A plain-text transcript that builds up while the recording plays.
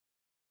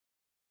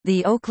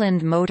The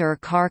Oakland Motor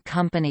Car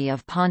Company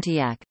of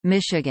Pontiac,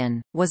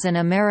 Michigan, was an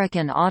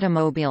American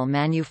automobile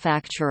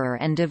manufacturer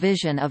and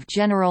division of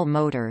General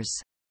Motors.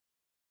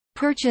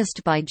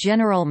 Purchased by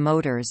General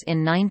Motors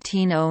in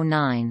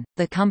 1909,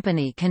 the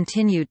company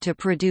continued to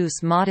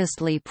produce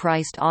modestly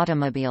priced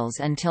automobiles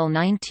until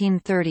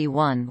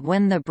 1931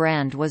 when the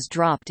brand was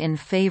dropped in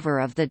favor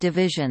of the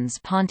division's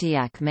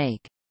Pontiac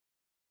make.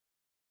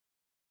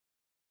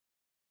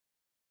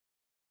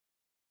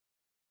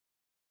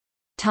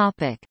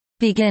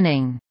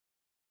 Beginning.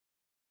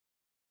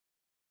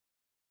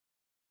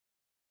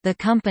 The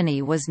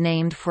company was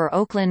named for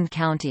Oakland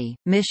County,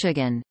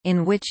 Michigan,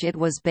 in which it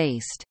was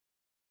based.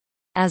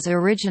 As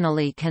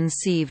originally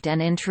conceived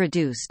and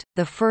introduced,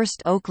 the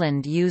first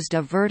Oakland used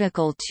a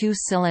vertical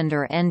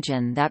two-cylinder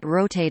engine that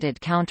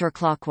rotated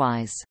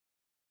counterclockwise.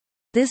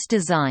 This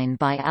design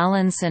by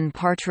Alanson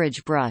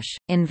Partridge Brush,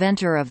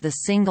 inventor of the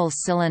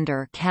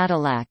single-cylinder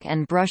Cadillac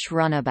and Brush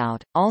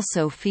runabout,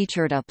 also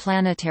featured a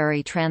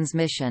planetary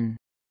transmission.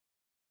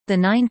 The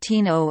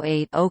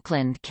 1908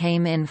 Oakland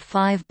came in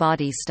 5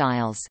 body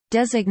styles,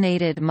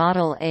 designated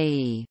Model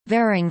AE,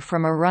 varying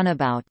from a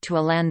runabout to a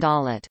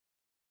landaulet.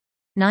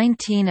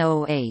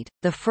 1908,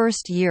 the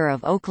first year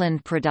of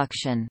Oakland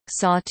production,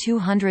 saw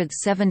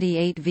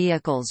 278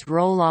 vehicles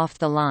roll off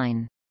the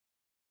line.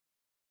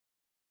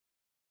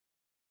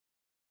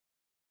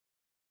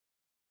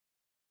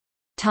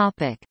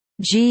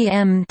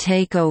 GM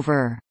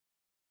Takeover.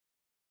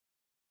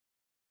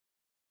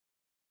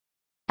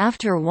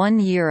 After 1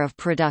 year of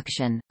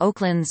production,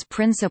 Oakland's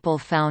principal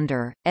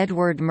founder,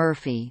 Edward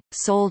Murphy,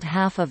 sold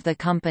half of the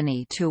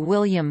company to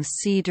William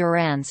C.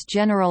 Durant's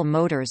General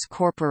Motors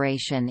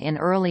Corporation in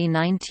early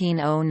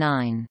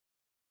 1909.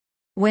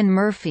 When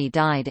Murphy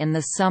died in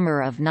the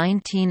summer of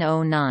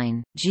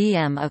 1909,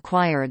 GM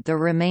acquired the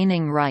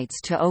remaining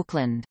rights to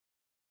Oakland.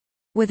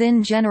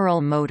 Within General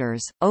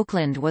Motors,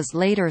 Oakland was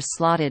later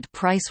slotted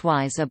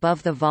price-wise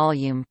above the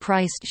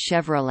volume-priced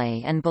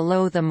Chevrolet and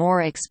below the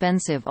more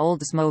expensive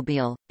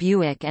Oldsmobile,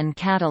 Buick and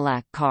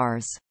Cadillac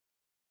cars.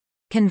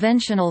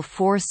 Conventional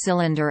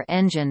 4-cylinder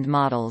engined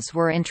models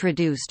were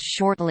introduced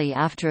shortly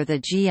after the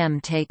GM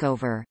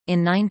takeover.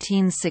 In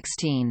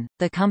 1916,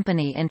 the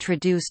company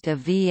introduced a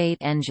V8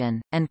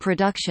 engine, and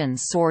production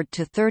soared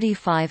to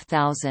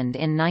 35,000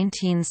 in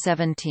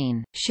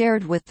 1917,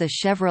 shared with the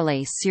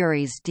Chevrolet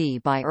Series D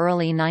by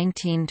early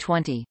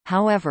 1920.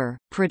 However,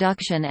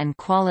 production and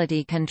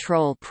quality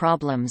control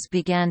problems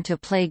began to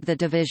plague the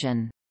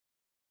division.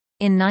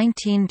 In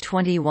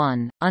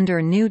 1921,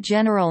 under new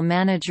general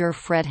manager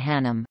Fred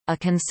Hannum, a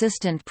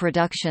consistent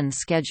production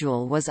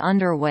schedule was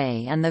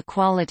underway and the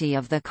quality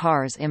of the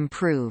cars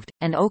improved,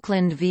 and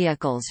Oakland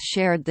vehicles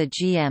shared the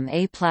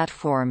GM-A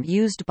platform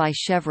used by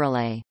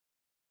Chevrolet.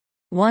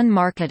 One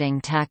marketing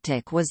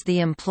tactic was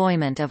the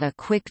employment of a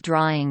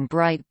quick-drying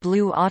bright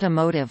blue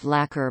automotive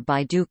lacquer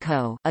by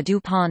Duco, a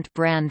DuPont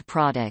brand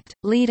product,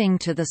 leading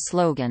to the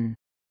slogan,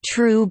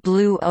 "True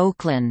Blue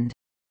Oakland."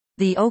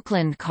 The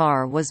Oakland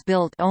car was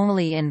built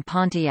only in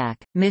Pontiac,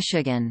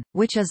 Michigan,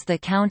 which is the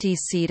county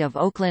seat of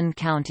Oakland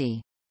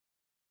County.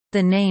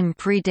 The name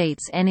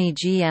predates any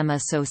GM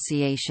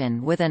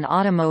association with an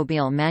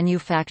automobile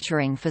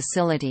manufacturing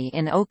facility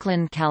in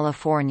Oakland,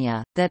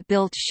 California, that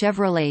built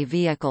Chevrolet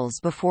vehicles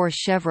before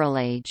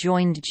Chevrolet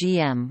joined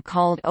GM,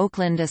 called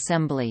Oakland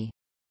Assembly.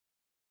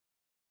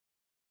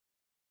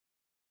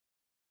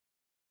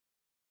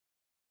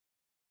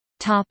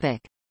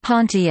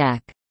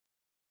 Pontiac.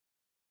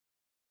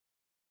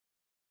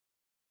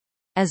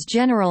 As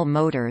General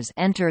Motors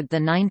entered the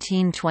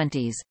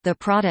 1920s, the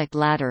product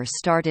ladder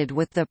started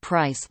with the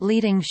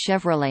price-leading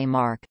Chevrolet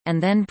marque,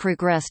 and then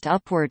progressed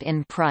upward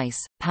in price,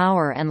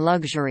 power and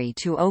luxury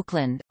to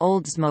Oakland,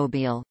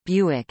 Oldsmobile,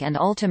 Buick and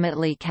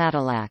ultimately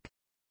Cadillac.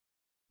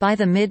 By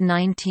the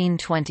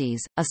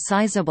mid-1920s, a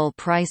sizable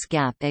price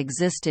gap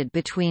existed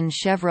between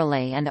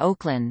Chevrolet and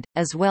Oakland,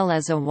 as well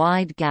as a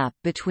wide gap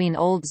between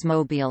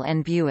Oldsmobile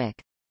and Buick.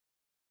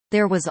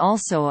 There was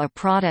also a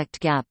product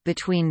gap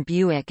between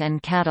Buick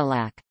and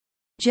Cadillac.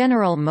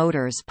 General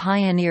Motors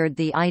pioneered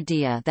the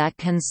idea that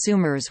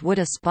consumers would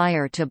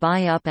aspire to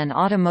buy up an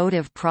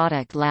automotive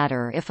product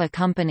ladder if a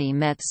company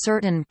met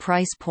certain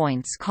price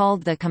points,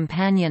 called the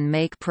Companion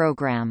Make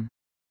program.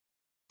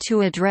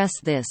 To address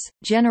this,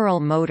 General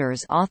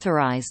Motors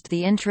authorized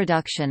the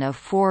introduction of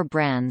 4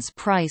 brands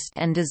priced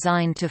and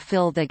designed to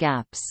fill the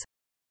gaps.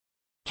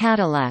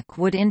 Cadillac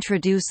would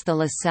introduce the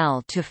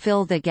LaSalle to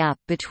fill the gap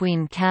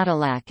between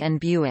Cadillac and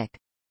Buick.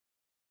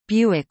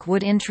 Buick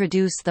would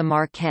introduce the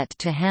Marquette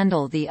to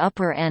handle the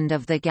upper end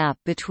of the gap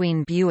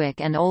between Buick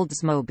and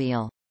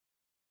Oldsmobile.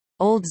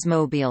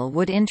 Oldsmobile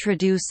would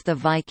introduce the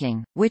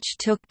Viking, which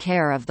took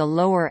care of the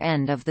lower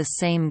end of the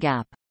same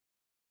gap.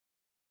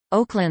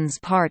 Oakland's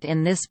part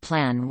in this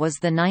plan was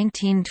the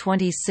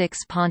 1926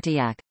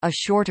 Pontiac, a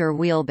shorter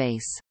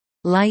wheelbase,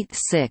 light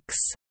 6,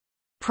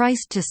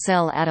 priced to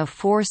sell at a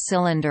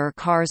 4-cylinder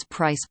car's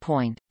price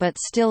point, but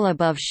still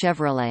above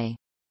Chevrolet.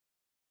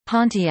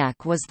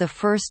 Pontiac was the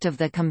first of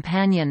the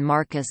companion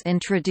marques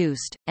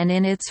introduced, and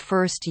in its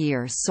first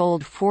year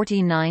sold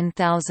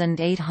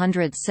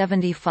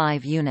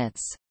 49,875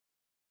 units.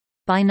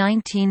 By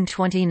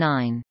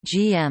 1929,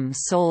 GM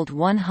sold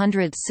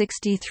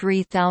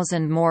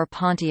 163,000 more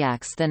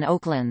Pontiacs than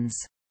Oaklands.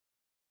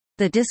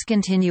 The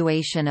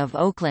discontinuation of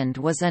Oakland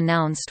was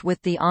announced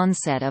with the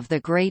onset of the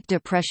Great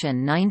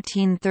Depression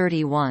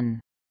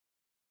 1931.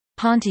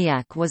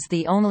 Pontiac was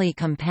the only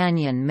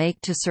companion make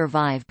to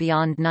survive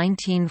beyond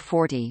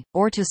 1940,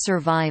 or to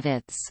survive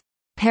its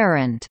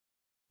parent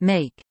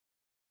make.